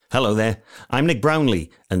Hello there, I'm Nick Brownlee,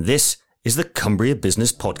 and this is the Cumbria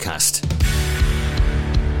Business Podcast.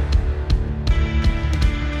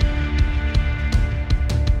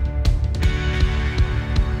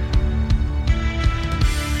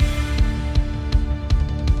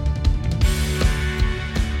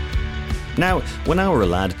 Now, when I were a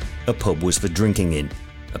lad, a pub was for drinking in.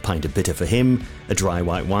 A pint of bitter for him, a dry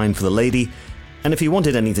white wine for the lady, and if you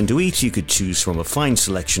wanted anything to eat, you could choose from a fine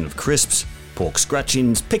selection of crisps, pork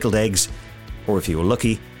scratchings, pickled eggs, or if you were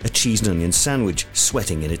lucky, a cheese and onion sandwich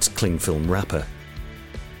sweating in its cling film wrapper.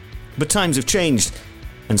 But times have changed,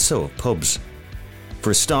 and so have pubs.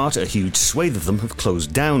 For a start, a huge swathe of them have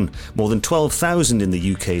closed down, more than 12,000 in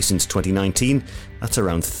the UK since 2019, that's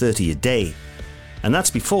around 30 a day. And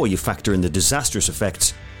that's before you factor in the disastrous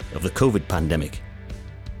effects of the COVID pandemic.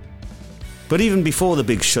 But even before the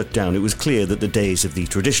big shutdown, it was clear that the days of the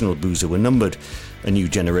traditional boozer were numbered. A new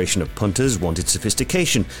generation of punters wanted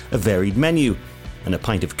sophistication, a varied menu, and a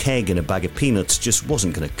pint of keg and a bag of peanuts just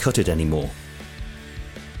wasn't going to cut it anymore.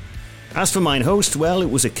 As for Mine Host, well, it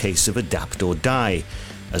was a case of adapt or die.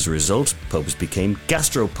 As a result, pubs became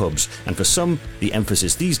gastropubs, and for some, the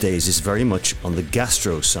emphasis these days is very much on the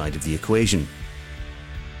gastro side of the equation.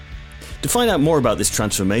 To find out more about this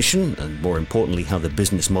transformation, and more importantly how the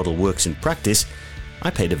business model works in practice,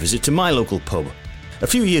 I paid a visit to my local pub. A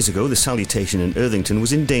few years ago, the Salutation in Irthington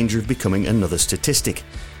was in danger of becoming another statistic.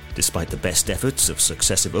 Despite the best efforts of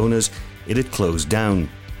successive owners, it had closed down.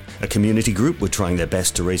 A community group were trying their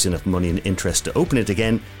best to raise enough money and interest to open it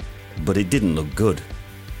again, but it didn't look good.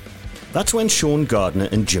 That's when Sean Gardner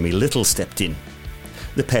and Jimmy Little stepped in.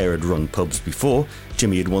 The pair had run pubs before.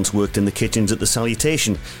 Jimmy had once worked in the kitchens at the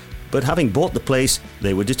Salutation, but having bought the place,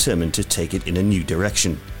 they were determined to take it in a new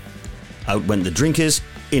direction. Out went the drinkers,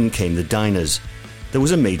 in came the diners. There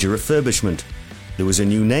was a major refurbishment. There was a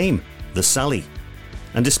new name, The Sally.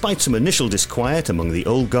 And despite some initial disquiet among the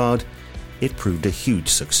old guard, it proved a huge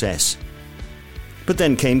success. But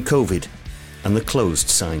then came COVID, and the closed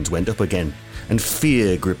signs went up again, and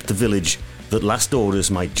fear gripped the village that last orders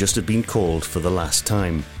might just have been called for the last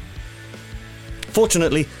time.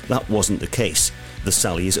 Fortunately, that wasn't the case. The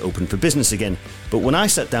Sally is open for business again, but when I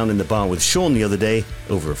sat down in the bar with Sean the other day,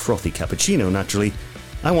 over a frothy cappuccino naturally,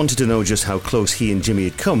 I wanted to know just how close he and Jimmy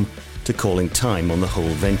had come to calling time on the whole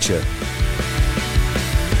venture.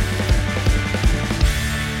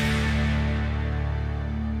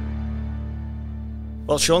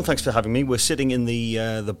 Well, Sean, thanks for having me. We're sitting in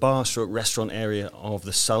the bar/restaurant area of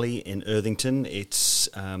the Sally in Irthington. It's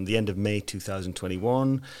the end of May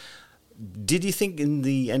 2021. Did you think in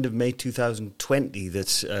the end of May 2020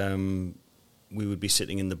 that we would be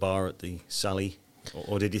sitting in the bar at the Sally?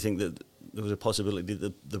 Or did you think that there was a possibility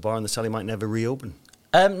that the bar and the Sally might never reopen?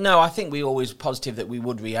 No, I think we were always positive that we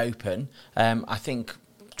would reopen. I think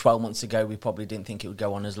 12 months ago we probably didn't think it would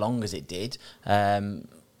go on as long as it did.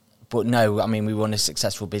 But no, I mean, we run a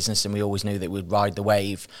successful business and we always knew that we'd ride the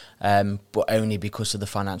wave, but only because of the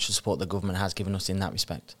financial support the government has given us in that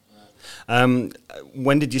respect.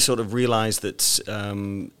 When did you sort of realise that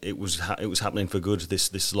it was happening for good, this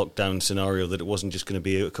lockdown scenario, that it wasn't just going to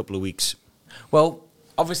be a couple of weeks? Well,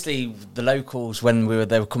 obviously the locals, when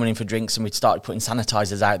they were coming in for drinks and we'd started putting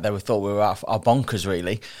sanitisers out, they thought we were our bonkers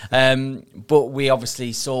really. But we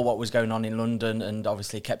obviously saw what was going on in London and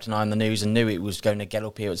obviously kept an eye on the news and knew it was going to get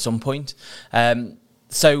up here at some point.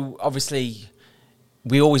 So obviously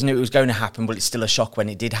we always knew it was going to happen, but it's still a shock when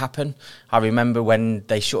it did happen. I remember when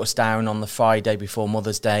they shut us down on the Friday before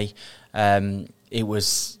Mother's Day, it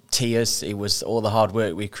was tears, it was all the hard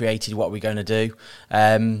work we created, what we're going to do.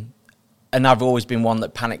 And I've always been one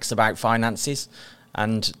that panics about finances.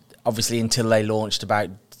 And obviously until they launched about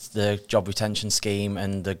the job retention scheme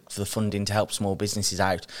and the funding to help small businesses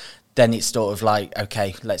out, then it's sort of like,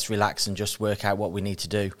 okay, let's relax and just work out what we need to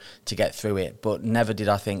do to get through it. But never did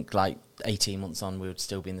I think, like, 18 months on, we would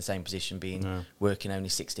still be in the same position, working only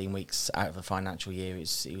 16 weeks out of a financial year.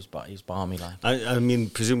 It was balmy life. I mean,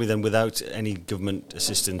 presumably then, without any government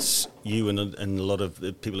assistance, you and a lot of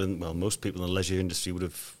people most people in the leisure industry would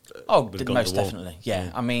have. Most definitely,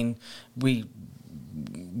 yeah. I mean, we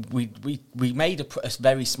made a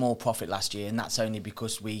very small profit last year, and that's only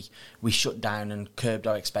because we shut down and curbed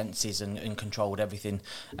our expenses and controlled everything.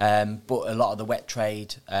 But a lot of the wet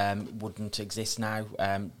trade wouldn't exist now.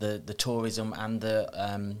 The tourism and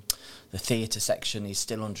the theatre section is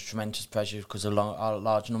still under tremendous pressure because of our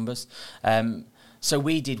large numbers. So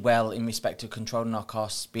we did well in respect of controlling our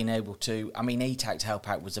costs, being able to... I mean, ETAC Help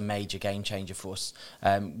Out was a major game changer for us.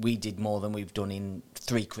 We did more than we've done in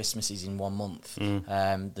 3 Christmases in 1 month,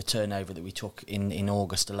 the turnover that we took in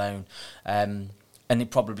August alone. And and it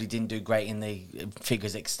probably didn't do great in the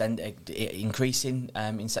figures increasing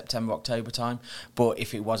in September, October time. But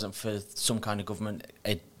if it wasn't for some kind of government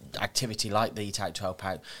activity like the Eat Out to Help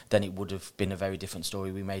Out, then it would have been a very different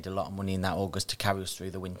story. We made a lot of money in that August to carry us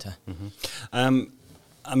through the winter. Mm-hmm.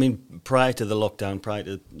 I mean, prior to the lockdown, prior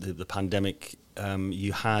to the pandemic,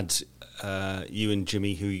 you had you and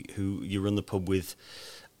Jimmy, who you run the pub with.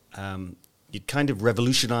 You'd kind of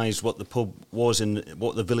revolutionised what the pub was and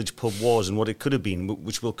what the village pub was and what it could have been,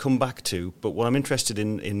 which we'll come back to. But what I'm interested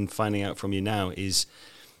in finding out from you now is,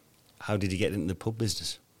 how did you get into the pub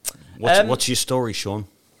business? What's your story, Sean?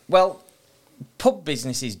 Well, pub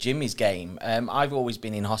business is Jimmy's game. I've always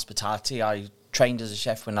been in hospitality. I trained as a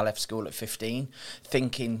chef when I left school at 15,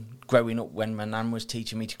 thinking growing up when my nan was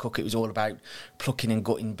teaching me to cook, it was all about plucking and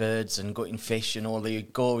gutting birds and gutting fish and all the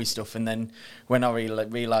gory stuff. And then when I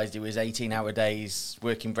realised it was 18-hour days,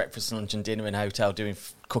 working breakfast, lunch and dinner in a hotel, doing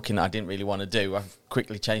cooking that I didn't really want to do, I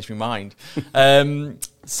quickly changed my mind.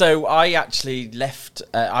 So I actually left.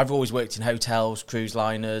 I've always worked in hotels, cruise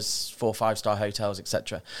liners, 4-5-star hotels,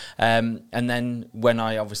 etc. And then when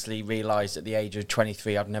I obviously realised at the age of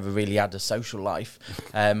 23 I'd never really had a social life,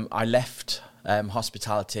 I left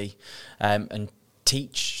hospitality and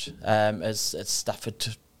teach at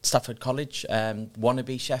Stafford College,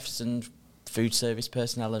 wannabe chefs and food service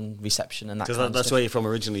personnel and reception and that kind of stuff. That's where you're from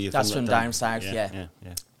originally? That's from down south, yeah.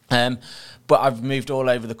 But I've moved all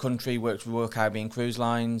over the country, worked with Royal Caribbean Cruise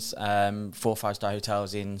Lines, 4-5-star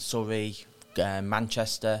hotels in Surrey,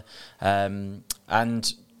 Manchester,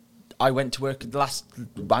 and I went to work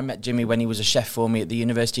I met Jimmy when he was a chef for me at the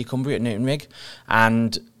University of Cumbria at Newton Rig,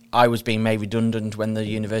 and I was being made redundant when the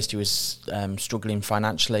university was struggling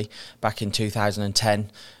financially back in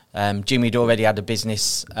 2010. Jimmy had already had a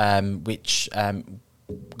business which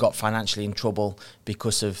got financially in trouble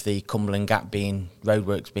because of the Cumberland Gap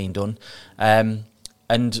roadworks being done.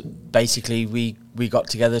 And basically we got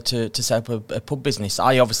together to set up a pub business.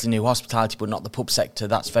 I obviously knew hospitality, but not the pub sector.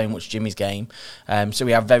 That's very much Jimmy's game. So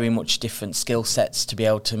we have very much different skill sets to be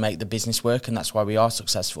able to make the business work, and that's why we are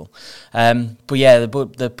successful. But yeah,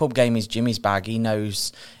 the pub game is Jimmy's bag. He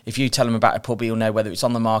knows, if you tell him about a pub, he'll know whether it's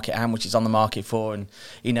on the market, how much it's on the market for, and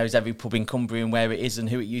he knows every pub in Cumbria and where it is and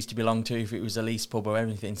who it used to belong to, if it was a leased pub or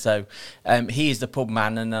anything. So he is the pub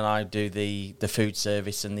man, and then I do the food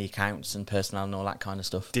service and the accounts and personnel and all that kind of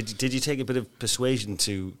stuff. Did you take a bit of persuasion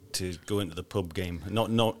to go into the pub game? Not.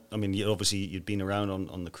 I mean, obviously you'd been around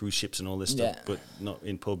on the cruise ships and all this stuff, but not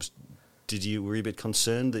in pubs. Were you a bit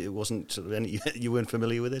concerned that it wasn't sort of you weren't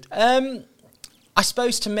familiar with it? I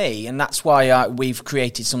suppose to me, and that's why we've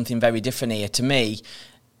created something very different here. To me,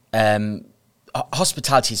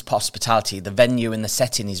 hospitality is hospitality. The venue and the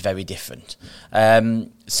setting is very different.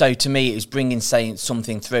 So to me, it was bringing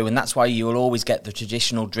something through, and that's why you will always get the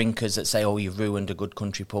traditional drinkers that say, "Oh, you've ruined a good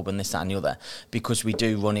country pub," and this, that, and the other, because we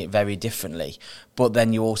do run it very differently. But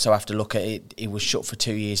then you also have to look at it. It was shut for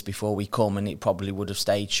 2 years before we come, and it probably would have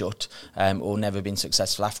stayed shut or never been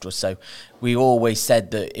successful after us. So we always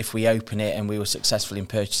said that if we open it and we were successful in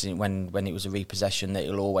purchasing it when it was a repossession, that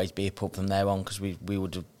it'll always be a pub from there on, because we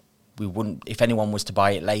wouldn't, if anyone was to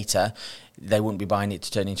buy it later, they wouldn't be buying it to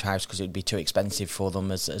turn into a house because it would be too expensive for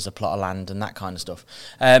them as a plot of land and that kind of stuff.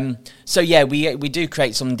 So yeah, we do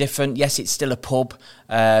create something different. Yes, it's still a pub,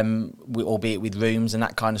 albeit with rooms and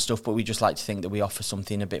that kind of stuff, but we just like to think that we offer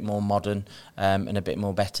something a bit more modern and a bit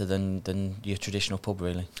more better than your traditional pub,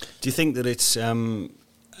 really. Do you think that it's... I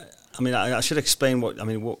mean, I should explain what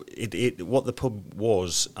the pub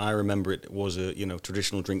was. I remember it was a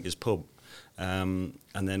traditional drinkers pub.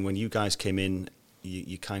 And then when you guys came in,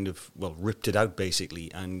 you kind of ripped it out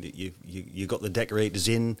basically, and you got the decorators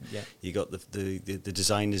in, you got the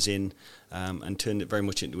designers in, and turned it very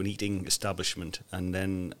much into an eating establishment. And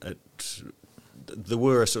then there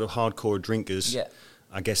were sort of hardcore drinkers,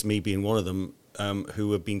 I guess me being one of them, who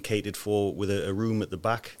were being catered for with a room at the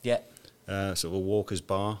back, sort of a walker's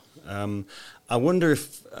bar. I wonder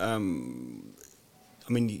if,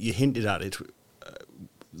 you hinted at it.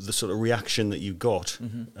 The sort of reaction that you got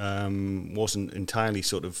wasn't entirely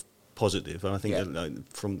sort of positive. And I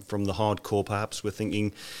think from the hardcore, perhaps we're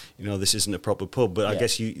thinking, this isn't a proper pub. But I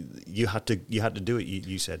guess you had to do it.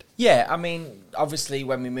 You said. Yeah, I mean, obviously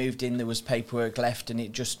when we moved in, there was paperwork left, and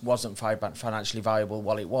it just wasn't financially viable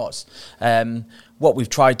while it was. What we've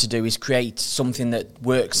tried to do is create something that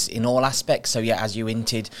works in all aspects. So as you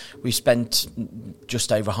hinted, we've spent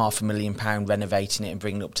just over £500,000 renovating it and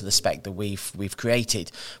bringing it up to the spec that we've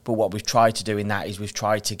created. But what we've tried to do in that is we've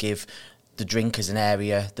tried to give the drinkers an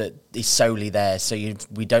area that is solely there. So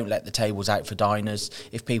we don't let the tables out for diners.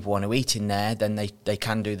 If people want to eat in there, then they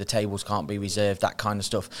can do. The tables can't be reserved, that kind of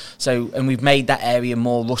stuff. So, and we've made that area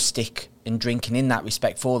more rustic in drinking in that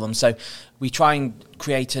respect for them. So we try and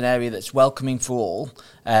create an area that's welcoming for all.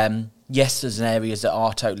 Yes, there's areas that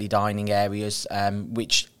are totally dining areas,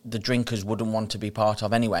 which the drinkers wouldn't want to be part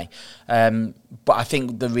of anyway. But I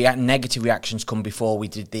think the negative reactions come before we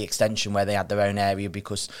did the extension where they had their own area,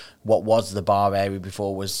 because what was the bar area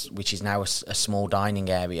before, which is now a small dining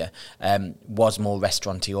area, was more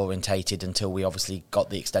restaurant-y orientated until we obviously got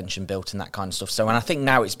the extension built and that kind of stuff. So, and I think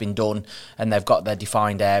now it's been done and they've got their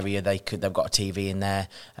defined area. They've got a TV in there.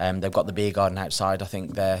 They've got the beer garden outside. I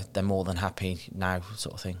think they're more than happy now,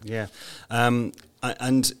 sort of thing. Yeah.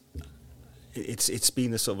 And it's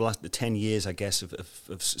been the sort of last 10 years, I guess,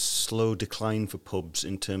 of slow decline for pubs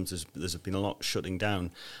in terms of there's been a lot shutting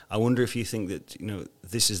down. I wonder if you think that,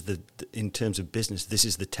 this is in terms of business, this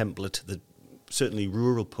is the template that certainly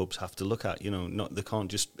rural pubs have to look at. They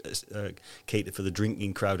can't just cater for the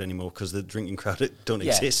drinking crowd anymore, because the drinking crowd don't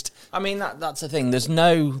exist. I mean, that's the thing. There's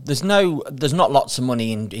not lots of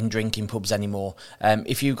money in drinking pubs anymore.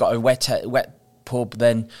 If you've got a wet pub,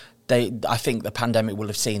 then I think the pandemic will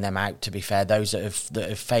have seen them out, to be fair. Those that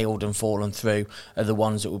have failed and fallen through are the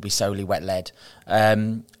ones that will be solely wet-led.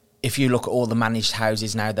 If you look at all the managed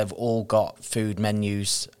houses now, they've all got food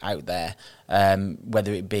menus out there,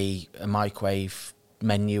 whether it be a microwave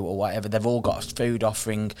menu or whatever. They've all got a food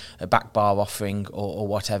offering, a back bar offering, or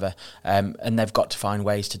whatever, and they've got to find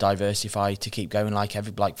ways to diversify to keep going,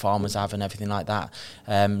 like farmers have and everything like that.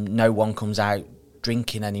 No one comes out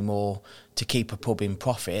drinking anymore to keep a pub in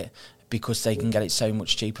profit, because they can get it so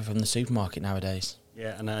much cheaper from the supermarket nowadays.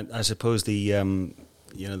 Yeah, and I suppose the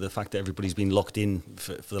fact that everybody's been locked in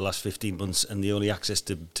for the last 15 months and the only access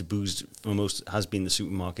to booze for most has been the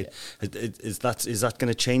supermarket. Yeah. Is that going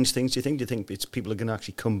to change things, do you think? Do you think people are going to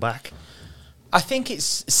actually come back? I think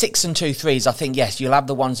it's 6 and 2 3s. I think, yes, you'll have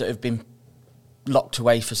the ones that have been locked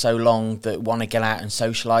away for so long that want to get out and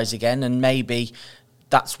socialise again, and maybe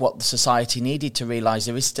that's what the society needed to realise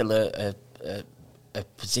there is still a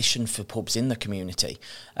position for pubs in the community,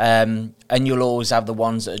 and you'll always have the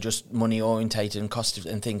ones that are just money orientated and cost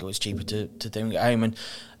and think it was cheaper to drink at home, and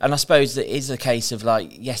I suppose that is a case of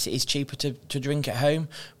yes, it is cheaper to drink at home,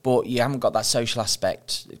 but you haven't got that social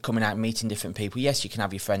aspect, coming out and meeting different people. Yes, you can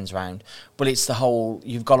have your friends around, but it's the whole,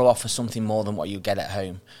 you've got to offer something more than what you get at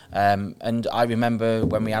home. And I remember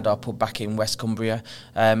when we had our pub back in West Cumbria,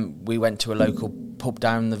 we went to a local pub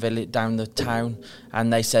down the village, down the town,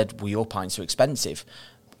 and they said, well, your pints are expensive.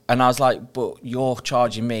 And I was like, but you're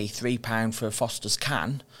charging me £3 for a Foster's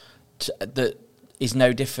can that is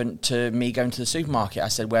no different to me going to the supermarket. I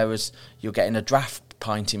said, whereas you're getting a draft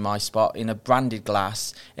pint in my spot, in a branded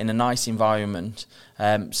glass, in a nice environment,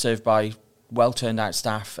 served by well turned out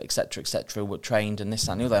staff, etc., were trained and this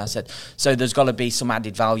and the other. I said, so there's got to be some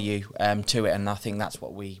added value to it, and I think that's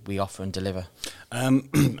what we offer and deliver. I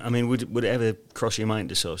mean, would it ever cross your mind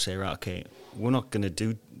to sort of say, right, okay, we're not going to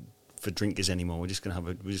do for drinkers anymore, we're just going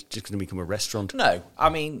to become a restaurant? No, I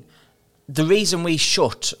mean, the reason we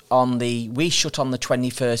shut on the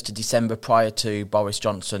 21st of December prior to Boris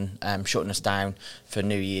Johnson shutting us down for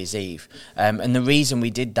New Year's Eve. And the reason we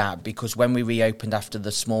did that, because when we reopened after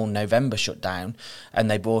the small November shutdown and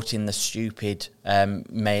they brought in the stupid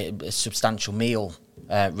substantial meal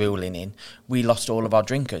ruling in, we lost all of our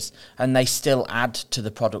drinkers, and they still add to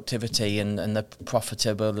the productivity and the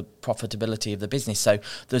profitability of the business. So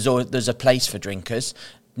there's a place for drinkers.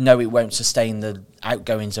 No, it won't sustain the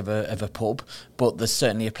outgoings of a pub, but there's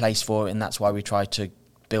certainly a place for it, and that's why we try to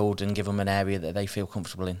build and give them an area that they feel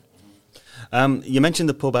comfortable in. You mentioned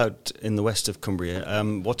the pub out in the west of Cumbria.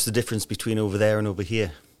 What's the difference between over there and over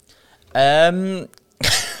here? Oh,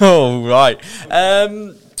 right.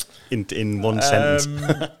 In one sentence.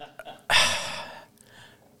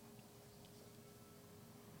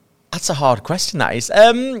 That's a hard question, that is.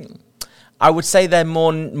 I would say they're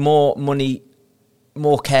more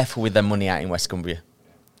careful with their money out in West Cumbria.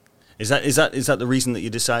 Is that the reason that you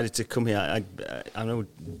decided to come here? I know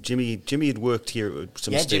Jimmy had worked here at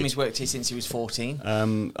some stage. Yeah, Jimmy's worked here since he was 14. I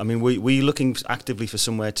mean, were you looking actively for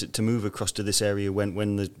somewhere to move across to this area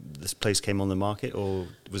when this place came on the market, or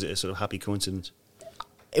was it a sort of happy coincidence?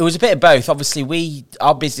 It was a bit of both. Obviously,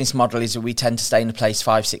 our business model is that we tend to stay in a place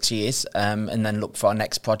 5-6 years and then look for our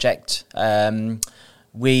next project.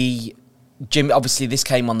 Jim, obviously this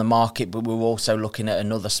came on the market, but we were also looking at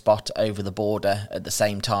another spot over the border at the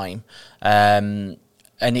same time. And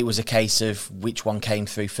and it was a case of which one came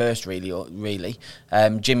through first, really.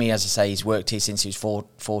 Jimmy, as I say, he's worked here since he was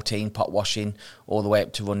 14, pot washing, all the way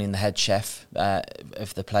up to running the head chef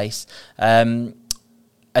of the place.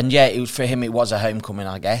 And yeah, for him, it was a homecoming,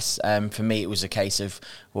 I guess. For me, it was a case of,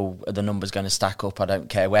 well, are the numbers going to stack up? I don't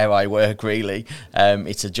care where I work, really.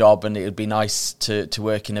 It's a job, and it would be nice to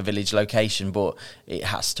work in a village location, but it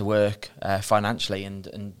has to work financially.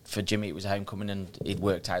 And for Jimmy, it was a homecoming, and it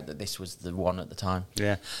worked out that this was the one at the time.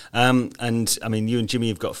 Yeah. And, I mean, you and Jimmy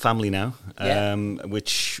have got family now,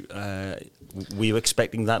 which... were you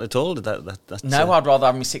expecting that at all? No, I'd rather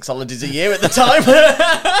have me 6 holidays a year at the time.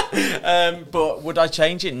 But would I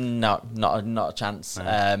change it? No, not a chance.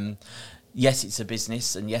 Yes, it's a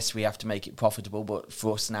business, and yes, we have to make it profitable, but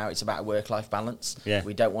for us now, it's about a work-life balance. Yeah.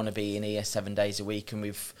 We don't want to be in here 7 days a week, and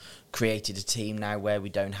we've created a team now where we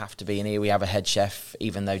don't have to be in here. We have a head chef,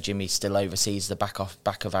 even though Jimmy still oversees the back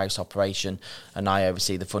of house operation, and I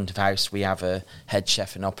oversee the front of house. We have a head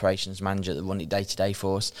chef and operations manager that run it day to day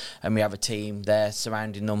for us, and we have a team there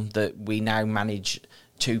surrounding them that we now manage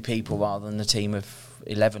 2 people rather than a team of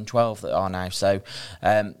 11, 12 that are now. So,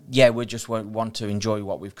 we just want to enjoy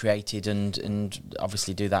what we've created and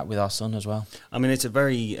obviously do that with our son as well. I mean, it's a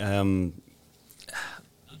very...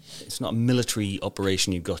 it's not a military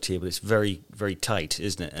operation you've got here, but it's very, very tight,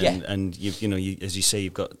 isn't it? And you as you say,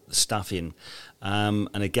 you've got staff in.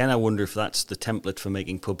 And again, I wonder if that's the template for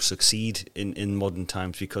making pubs succeed in modern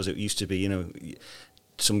times, because it used to be,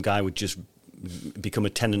 some guy would just become a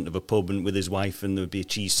tenant of a pub and with his wife, and there would be a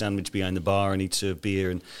cheese sandwich behind the bar and he'd serve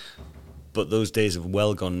beer. But those days have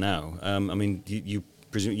well gone now. I mean, you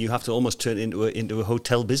presume you have to almost turn it into a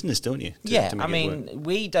hotel business, don't you? I mean,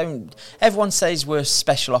 we don't. Everyone says we're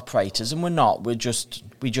special operators, and we're not. We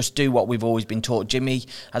just do what we've always been taught. Jimmy,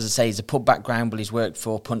 as I say, is a pub background, but he's worked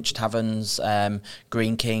for Punch Taverns,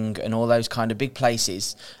 Green King, and all those kind of big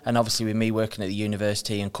places. And obviously, with me working at the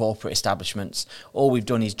university and corporate establishments, all we've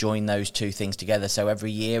done is join those 2 things together. So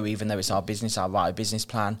every year, even though it's our business, I write a business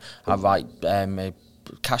plan. I write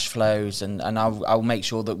cash flows, and I'll make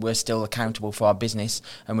sure that we're still accountable for our business,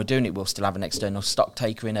 and we're doing it. We'll still have an external stock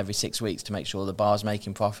taker in every 6 weeks to make sure the bar's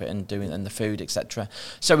making profit and the food, etc.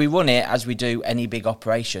 So we run it as we do any big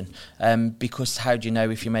operation, because how do you know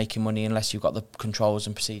if you're making money unless you've got the controls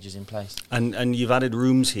and procedures in place? And you've added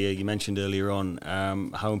rooms here. You mentioned earlier on.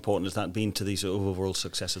 How important has that been to the sort of overall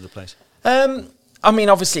success of the place? I mean,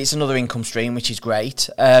 obviously, it's another income stream, which is great.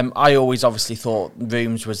 I always obviously thought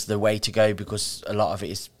rooms was the way to go because a lot of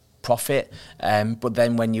it is profit. But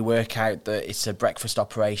then when you work out that it's a breakfast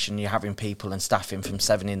operation, you're having people and staffing from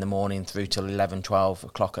 7 in the morning through till 11, 12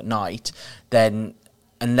 o'clock at night, then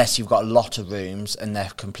unless you've got a lot of rooms and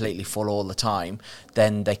they're completely full all the time,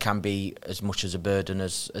 then they can be as much as a burden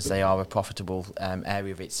as they are a profitable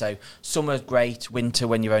area of it. So summer, great. Winter,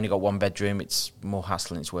 when you've only got 1 bedroom, it's more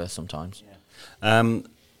hassle than it's worth sometimes. Yeah.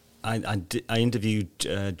 I interviewed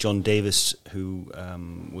John Davis, who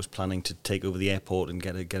was planning to take over the airport and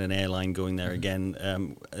get an airline going there again.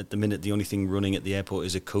 At the minute, the only thing running at the airport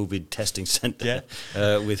is a COVID testing centre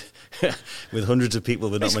with hundreds of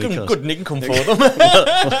people, but not many cars. It's good income for them. Well,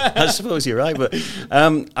 I suppose you're right, but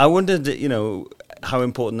I wondered, how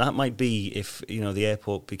important that might be if the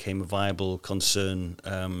airport became a viable concern,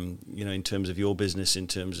 in terms of your business, in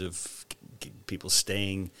terms of people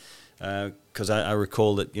staying. Because I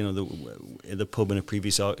recall that the pub in a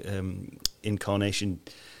previous incarnation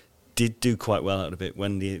did do quite well out of it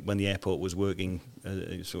when the airport was working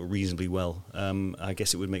sort of reasonably well. I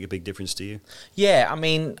guess it would make a big difference to you. Yeah, I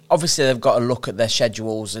mean, obviously they've got to look at their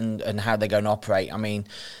schedules and how they're going to operate. I mean,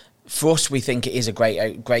 for us, we think it is a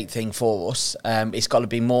great thing for us. It's got to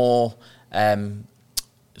be more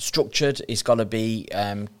structured. It's got to be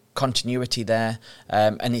continuity there,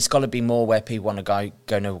 and it's got to be more where people want to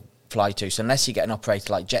go fly to. So unless you get an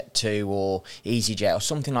operator like Jet2 or EasyJet or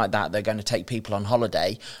something like that, they're going to take people on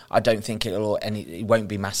holiday. I don't think it won't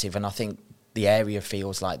be massive, and I think the area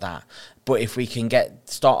feels like that. But if we can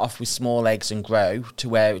start off with small eggs and grow to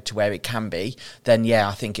where it can be, then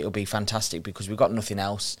I think it'll be fantastic because we've got nothing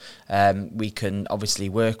else. We can obviously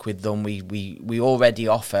work with them. We already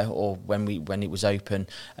offer, or when it was open,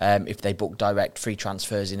 if they book direct, free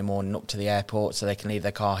transfers in the morning up to the airport, so they can leave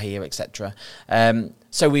their car here, etc.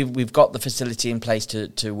 So we've got the facility in place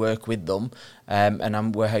to work with them,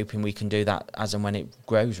 and we're hoping we can do that as and when it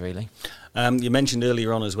grows, really. You mentioned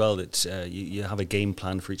earlier on as well that you have a game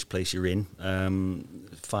plan for each place you're in.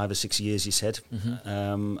 5 or 6 years, you said.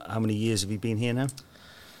 Mm-hmm. How many years have you been here now?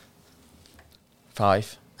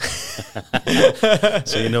 5.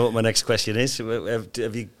 So you know what my next question is.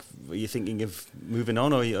 Are you thinking of moving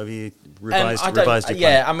on, or have you revised your plan?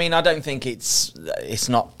 Yeah, I mean, I don't think it's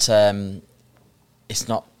not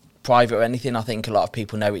private or anything. I think a lot of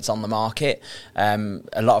people know it's on the market.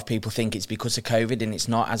 A lot of people think it's because of COVID, and it's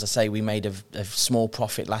not. As I say, we made a small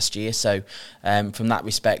profit last year, so from that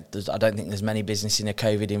respect, I don't think there's many business in a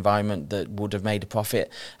COVID environment that would have made a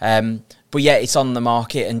profit. But yeah, it's on the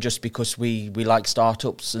market, and just because we like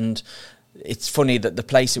startups, and it's funny that the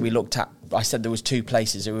place that we looked at, I said there was 2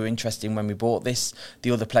 places that we were interested in when we bought this.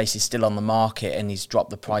 The other place is still on the market, and he's dropped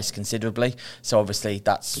the price considerably. So obviously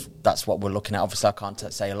that's what we're looking at. Obviously I can't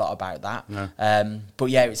say a lot about that. No.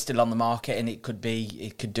 But yeah, it's still on the market, and it could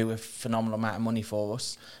do a phenomenal amount of money for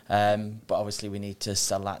us. But obviously we need to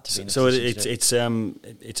sell that to be in a position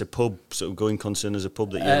it's a pub, sort of going concern as a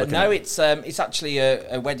pub that you're looking at? No, it's actually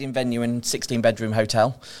a wedding venue and 16-bedroom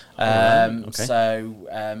hotel. Okay.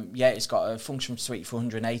 So yeah, it's got a function suite for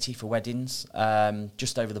 180 for weddings,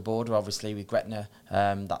 just over the border, obviously with Gretna.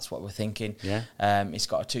 That's what we're thinking. Yeah. It's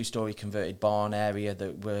got a 2-story converted barn area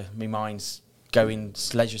that my mind's going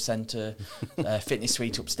leisure centre, fitness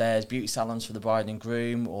suite upstairs, beauty salons for the bride and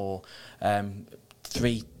groom, or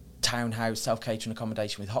 3 townhouse self-catering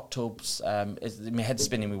accommodation with hot tubs. My head's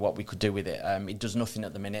spinning with what we could do with it. It does nothing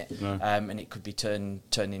at the minute, no. And it could be turned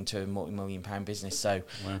into a multi-million-pound business. So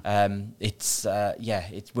wow.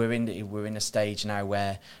 We're in a stage now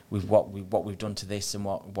where with what we've done to this and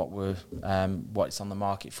what it's on the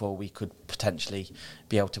market for, we could potentially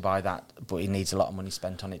be able to buy that, but it needs a lot of money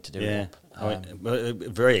spent on it to do it up.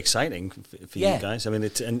 Very exciting for you guys. I mean,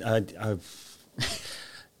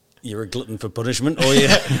 you're a glutton for punishment, or you?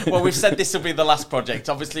 Well, we've said this will be the last project.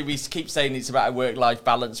 Obviously, we keep saying it's about a work-life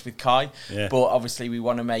balance with Kai, but obviously we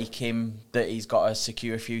want to make him that he's got a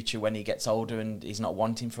secure future when he gets older and he's not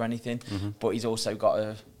wanting for anything. Mm-hmm. But he's also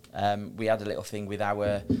got we had a little thing with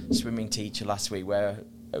our swimming teacher last week where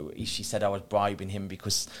she said I was bribing him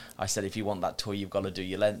because I said if you want that toy you've got to do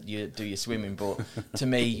your swimming. But to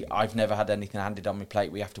me, I've never had anything handed on my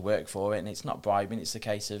plate. We have to work for it, and it's not bribing. It's a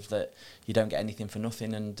case of that you don't get anything for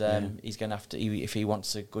nothing, and he's going to have to, if he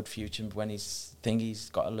wants a good future when he's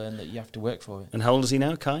got to learn that you have to work for it. And how old is he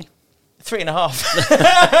now, Kai?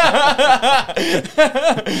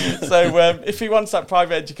 3.5. So if he wants that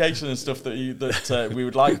private education and stuff that we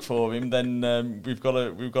would like for him, then we've got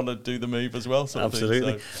to do the move as well.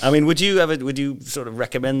 Absolutely. So. I mean, would you sort of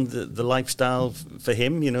recommend the lifestyle for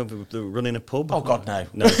him? You know, the running a pub. Oh God, no.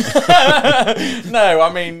 No.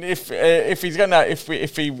 I mean, if he's gonna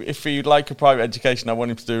if he'd like a private education, I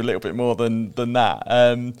want him to do a little bit more than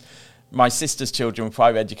that. My sister's children were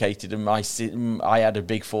private educated, and I had a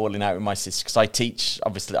big falling out with my sister because I teach.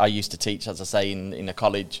 Obviously, I used to teach, as I say, in a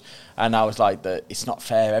college, and I was like, that it's not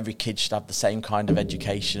fair. Every kid should have the same kind of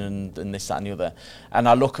education and this, that, and the other. And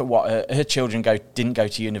I look at what her children didn't go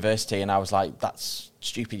to university, and I was like, that's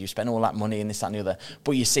stupid. You spend all that money and this, that, and the other.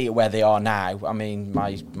 But you see it where they are now. I mean,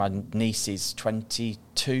 my niece is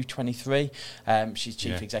 22, 23. She's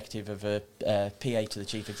chief executive of a PA to the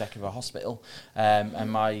chief executive of a hospital.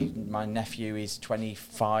 And my nephew is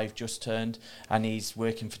 25, just turned, and he's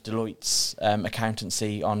working for Deloitte's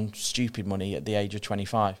accountancy on stupid money at the age of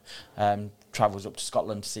 25. Travels up to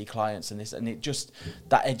Scotland to see clients and this, and it just,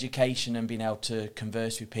 that education and being able to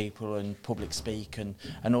converse with people and public speak and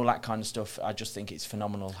all that kind of stuff, I just think it's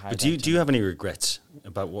phenomenal. But do you have any regrets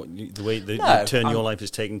about the way the turn your life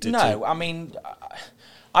has taken to? No, I mean,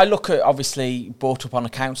 I look at, obviously brought up on a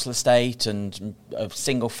council estate and a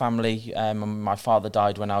single family. My father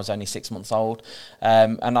died when I was only 6 months old,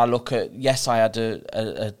 and I look at, yes, I had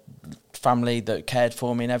a family that cared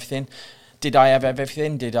for me and everything. Did I have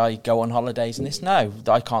everything? Did I go on holidays and this? No,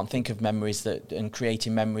 I can't think of memories and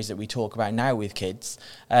creating memories that we talk about now with kids.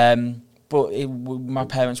 But my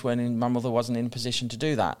parents my mother wasn't in a position to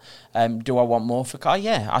do that. Do I want more for Kai?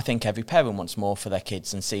 Yeah, I think every parent wants more for their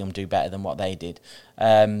kids and see them do better than what they did.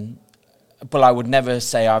 But I would never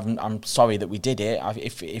say I'm sorry that we did it.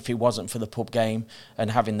 If it wasn't for the pub game and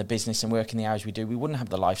having the business and working the hours we do, we wouldn't have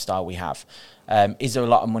the lifestyle we have. Is there a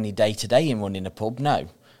lot of money day to day in running a pub? No.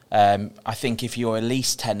 I think if you're a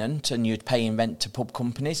lease tenant and you're paying rent to pub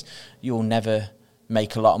companies, you'll never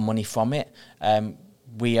make a lot of money from it.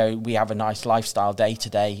 We have a nice lifestyle day to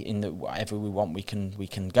day in that whatever we want we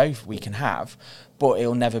can have, but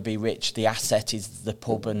it'll never be rich. The asset is the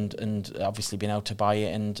pub and obviously being able to buy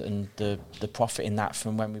it and the profit in that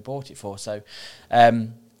from when we bought it for. So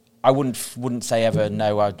I wouldn't say ever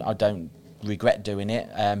no. I don't regret doing it,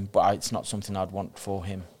 but it's not something I'd want for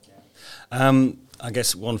him. I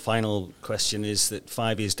guess one final question is that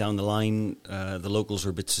 5 years down the line, the locals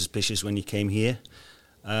were a bit suspicious when you came here.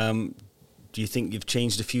 Do you think you've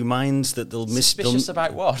changed a few minds that they'll miss? Suspicious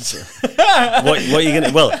about what? what are you going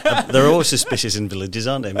to? Well, they're always suspicious in villages,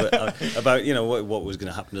 aren't they? But, about what was going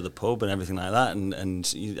to happen to the pub and everything like that.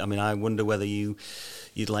 And I mean, I wonder whether you'd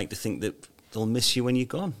like to think that they'll miss you when you're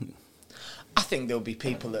gone. I think there'll be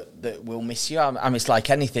people that will miss you. I mean, it's like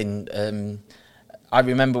anything. I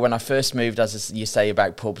remember when I first moved, as you say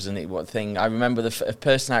about pubs and what thing, I remember a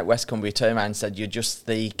person out West Cumbria turned around and said, you're just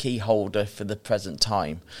the key holder for the present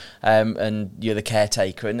time, and you're the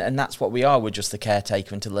caretaker, and that's what we are. We're just the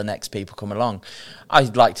caretaker until the next people come along.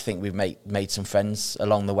 I'd like to think we've made some friends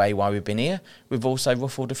along the way while we've been here. We've also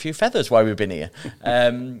ruffled a few feathers while we've been here.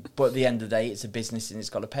 But at the end of the day, it's a business and it's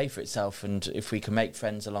got to pay for itself, and if we can make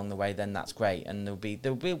friends along the way, then that's great. And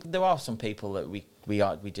there are some people that we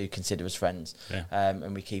do consider as friends,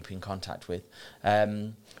 and we keep in contact with.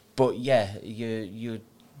 But yeah,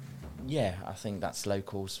 I think that's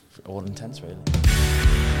locals for all intents, really.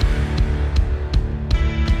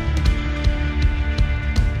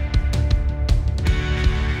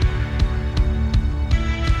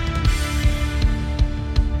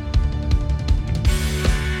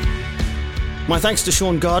 My thanks to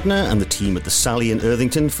Sean Gardner and the team at the Sally in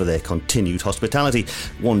Irthington for their continued hospitality.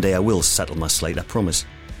 One day I will settle my slate, I promise.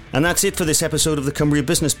 And that's it for this episode of the Cumbria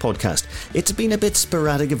Business Podcast. It's been a bit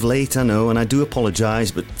sporadic of late, I know, and I do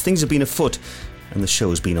apologise, but things have been afoot and the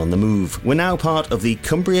show's been on the move. We're now part of the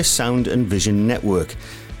Cumbria Sound and Vision Network.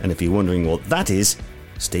 And if you're wondering what that is,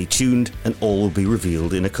 stay tuned and all will be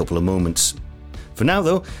revealed in a couple of moments. For now,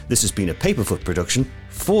 though, this has been a Paperfoot production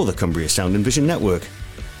for the Cumbria Sound and Vision Network.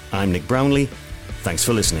 I'm Nick Brownlee. Thanks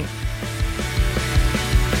for listening.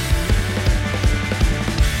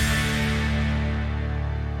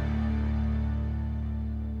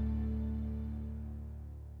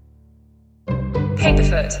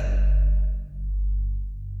 Paperfoot.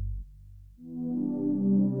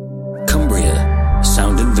 Cumbria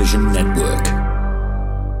Sound and Vision Network.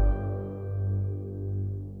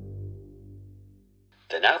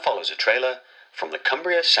 There now follows a trailer from the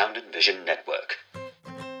Cumbria Sound and Vision Network.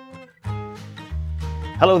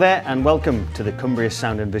 Hello there and welcome to the Cumbria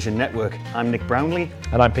Sound and Vision Network. I'm Nick Brownlee.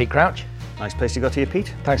 And I'm Pete Crouch. Nice place you got here,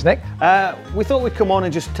 Pete. Thanks, Nick. We thought we'd come on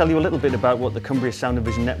and just tell you a little bit about what the Cumbria Sound and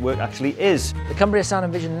Vision Network actually is. The Cumbria Sound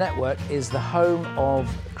and Vision Network is the home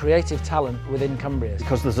of creative talent within Cumbria.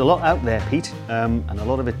 Because there's a lot out there, Pete, and a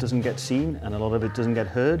lot of it doesn't get seen and a lot of it doesn't get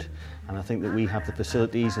heard. And I think that we have the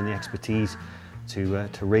facilities and the expertise to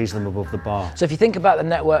raise them above the bar. So if you think about the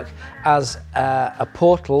network as a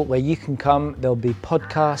portal where you can come, there'll be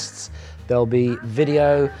podcasts, there'll be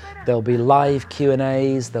video, there'll be live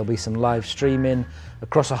Q&As, there'll be some live streaming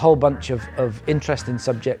across a whole bunch of interesting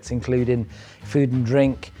subjects, including food and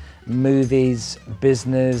drink, movies,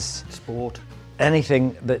 business, sport,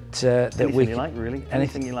 anything that anything you like, really.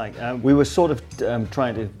 Anything you like. We were sort of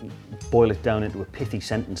trying to boil it down into a pithy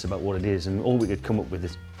sentence about what it is, and all we could come up with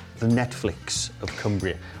is the Netflix of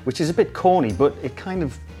Cumbria, which is a bit corny, but it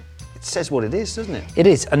says what it is, doesn't it? It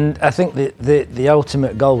is, and I think the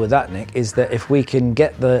ultimate goal with that, Nick, is that if we can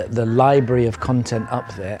get the library of content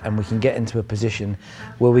up there and we can get into a position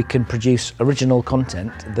where we can produce original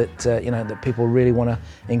content that that people really want to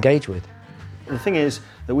engage with. The thing is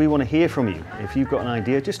that we want to hear from you. If you've got an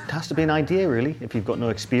idea, it just has to be an idea, really. If you've got no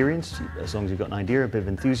experience, as long as you've got an idea, a bit of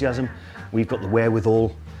enthusiasm, we've got the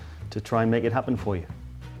wherewithal to try and make it happen for you.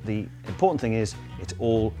 The important thing is it's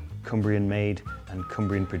all Cumbrian made and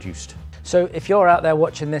Cumbrian produced. So if you're out there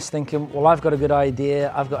watching this thinking, well, I've got a good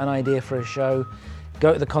idea, I've got an idea for a show,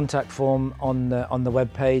 go to the contact form on the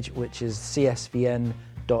webpage, which is csvn.co.uk.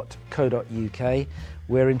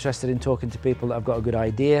 We're interested in talking to people that have got a good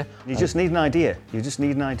idea. You just need an idea. You just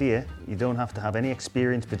need an idea. You don't have to have any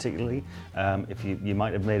experience particularly. If you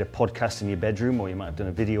might have made a podcast in your bedroom or you might have done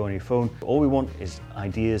a video on your phone. All we want is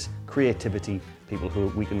ideas, creativity, people who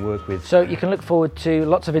we can work with. So you can look forward to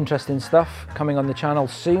lots of interesting stuff coming on the channel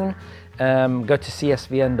soon. Go to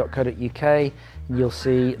csvn.co.uk. You'll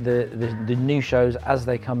see the new shows as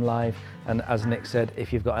they come live. And as Nick said,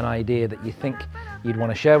 if you've got an idea that you think you'd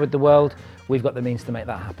want to share with the world, we've got the means to make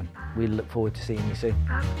that happen. We look forward to seeing you soon.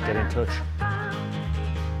 Get in touch.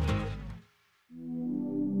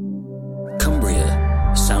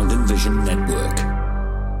 Cumbria Sound and Vision Network.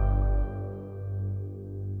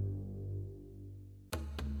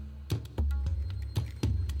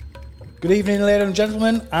 Good evening, ladies and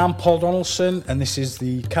gentlemen. I'm Paul Donaldson, and this is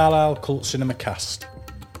the Carlisle Cult Cinema Cast.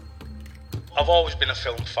 I've always been a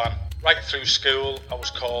film fan. Right through school, I was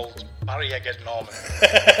called Barry Egghead Norman.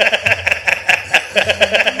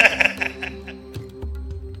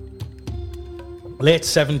 Late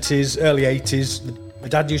 70s, early 80s, My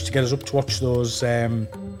dad used to get us up to watch those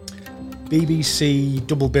BBC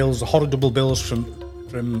double bills, the horror double bills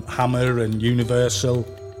from Hammer and Universal,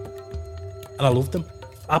 and I loved them.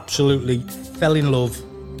 Absolutely fell in love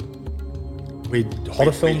with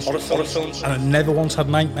horror films, and I never once had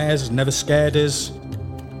nightmares. It never scared us.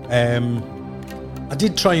 I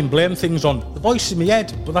did try and blame things on the voice in my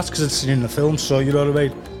head, but that's because it's seen in the film, so you know what I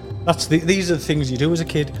mean. These are the things you do as a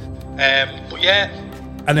kid. But yeah,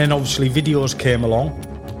 and then obviously videos came along,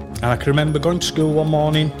 and I can remember going to school one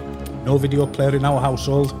morning, no video player in our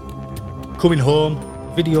household, coming home,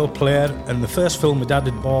 video player, and the first film my dad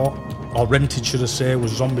had bought, or rented should I say,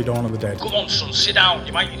 was Zombie Dawn of the Dead. Come on son, sit down,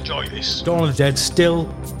 you might enjoy this. Dawn of the Dead, still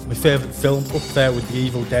my favourite film, up there with The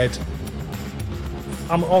Evil Dead.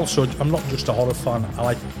 I'm not just a horror fan, I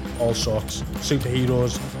like all sorts.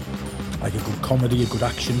 Superheroes, I like a good comedy, a good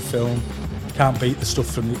action film. Can't beat the stuff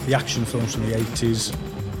from the action films from the 80s.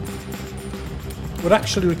 We're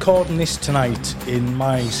actually recording this tonight in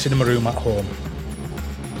my cinema room at home.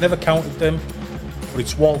 Never counted them, but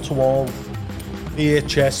it's wall to wall,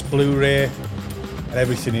 VHS, Blu-ray, and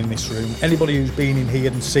everything in this room. Anybody who's been in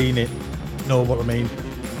here and seen it know what I mean.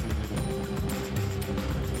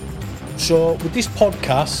 So with this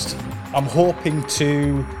podcast, I'm hoping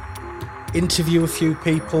to interview a few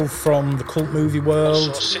people from the cult movie world.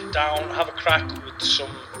 Also sit down, have a crack with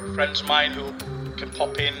some friends of mine who can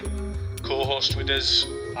pop in, co-host with us,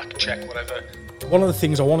 fact check, whatever. One of the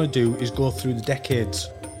things I want to do is go through the decades.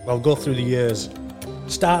 Well, go through the years.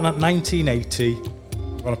 Starting at 1980,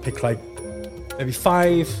 I'm going to pick like maybe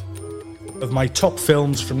 5 of my top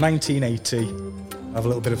films from 1980. Have a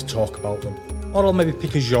little bit of a talk about them. Or I'll maybe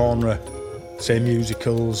pick a genre, say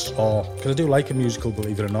musicals, or because I do like a musical,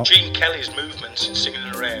 believe it or not. Gene Kelly's movements in Singing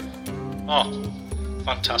in the Rain. Oh,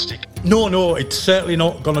 fantastic. No, it's certainly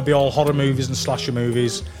not going to be all horror movies and slasher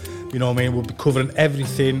movies. You know what I mean? We'll be covering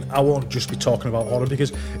everything. I won't just be talking about horror,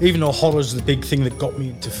 because even though horror's the big thing that got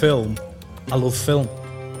me into film, I love film.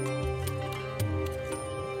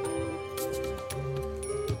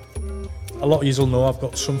 A lot of you will know I've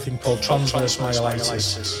got something called transverse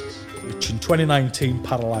myelitis, which in 2019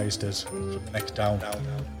 paralysed us from the neck down.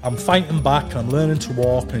 I'm fighting back and I'm learning to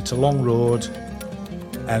walk, and it's a long road,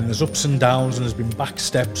 and there's ups and downs, and there's been back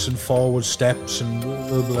steps and forward steps and blah,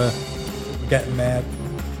 blah, blah. We're getting there.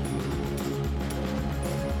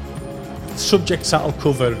 The subjects that I'll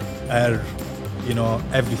cover are, you know,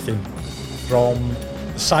 everything from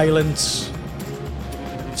Silence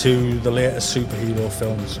to the latest superhero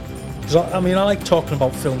films. Because I like talking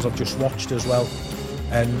about films I've just watched as well.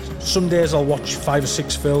 And some days I'll watch 5 or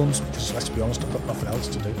 6 films, because let's be honest, I've got nothing else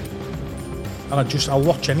to do. And I'll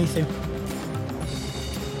watch anything.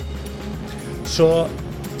 So,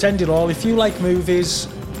 to end it all, if you like movies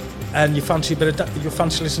and you fancy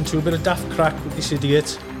listening to a bit of daft crack with this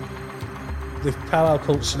idiot, the Carlisle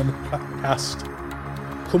Cult Cinema Cast,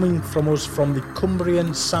 coming from us from the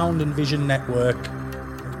Cumbrian Sound and Vision Network,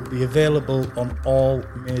 will be available on all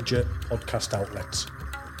major podcast outlets.